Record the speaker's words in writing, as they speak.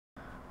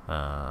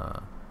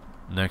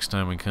Next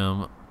time we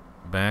come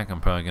back,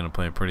 I'm probably going to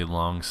play a pretty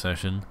long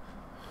session.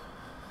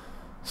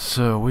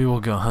 So we will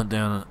go hunt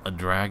down a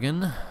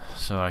dragon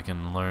so I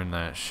can learn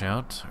that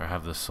shout, or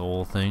have the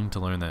soul thing to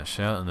learn that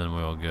shout, and then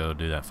we'll go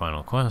do that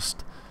final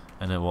quest,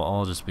 and it will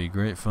all just be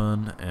great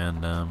fun.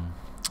 And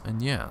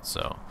yeah,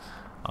 so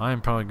I'm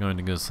probably going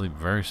to go to sleep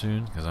very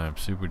soon because I'm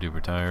super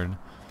duper tired.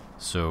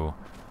 So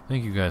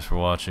thank you guys for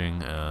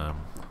watching.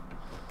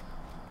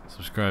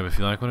 Subscribe if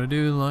you like what I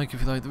do, like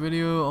if you like the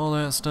video, all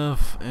that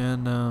stuff,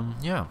 and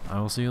yeah, I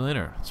will see you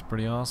later. It's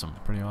pretty awesome,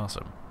 pretty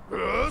awesome.